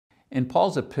In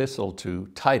Paul's epistle to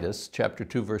Titus, chapter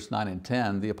 2, verse 9 and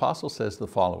 10, the apostle says the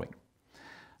following: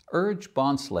 "Urge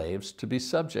bondslaves to be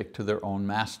subject to their own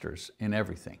masters in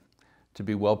everything, to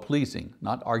be well-pleasing,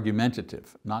 not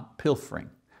argumentative, not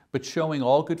pilfering, but showing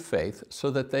all good faith, so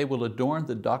that they will adorn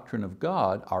the doctrine of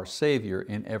God, our Savior,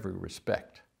 in every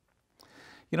respect."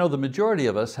 You know, the majority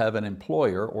of us have an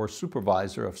employer or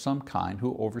supervisor of some kind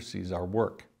who oversees our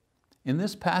work. In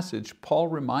this passage, Paul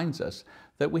reminds us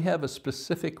that we have a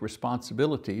specific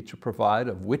responsibility to provide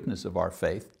a witness of our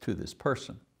faith to this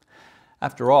person.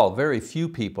 After all, very few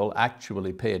people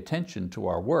actually pay attention to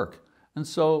our work, and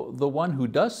so the one who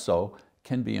does so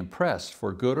can be impressed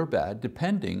for good or bad,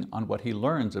 depending on what he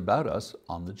learns about us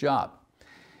on the job.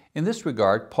 In this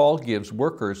regard, Paul gives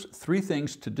workers 3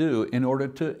 things to do in order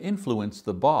to influence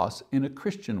the boss in a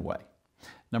Christian way.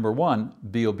 Number 1,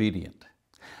 be obedient.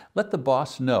 Let the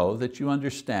boss know that you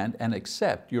understand and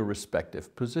accept your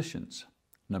respective positions.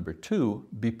 Number 2,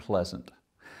 be pleasant.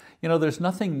 You know, there's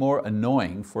nothing more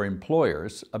annoying for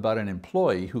employers about an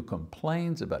employee who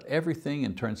complains about everything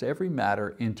and turns every matter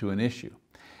into an issue.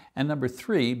 And number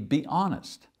 3, be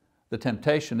honest. The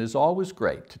temptation is always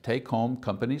great to take home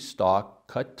company stock,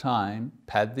 cut time,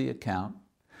 pad the account.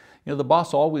 You know, the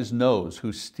boss always knows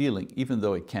who's stealing, even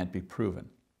though it can't be proven.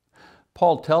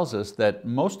 Paul tells us that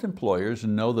most employers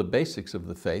know the basics of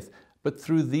the faith, but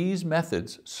through these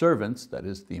methods, servants, that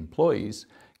is the employees,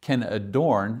 can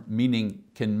adorn, meaning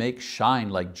can make shine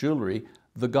like jewelry,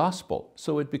 the gospel,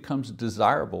 so it becomes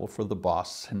desirable for the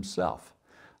boss himself.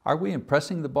 Are we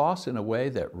impressing the boss in a way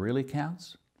that really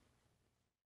counts?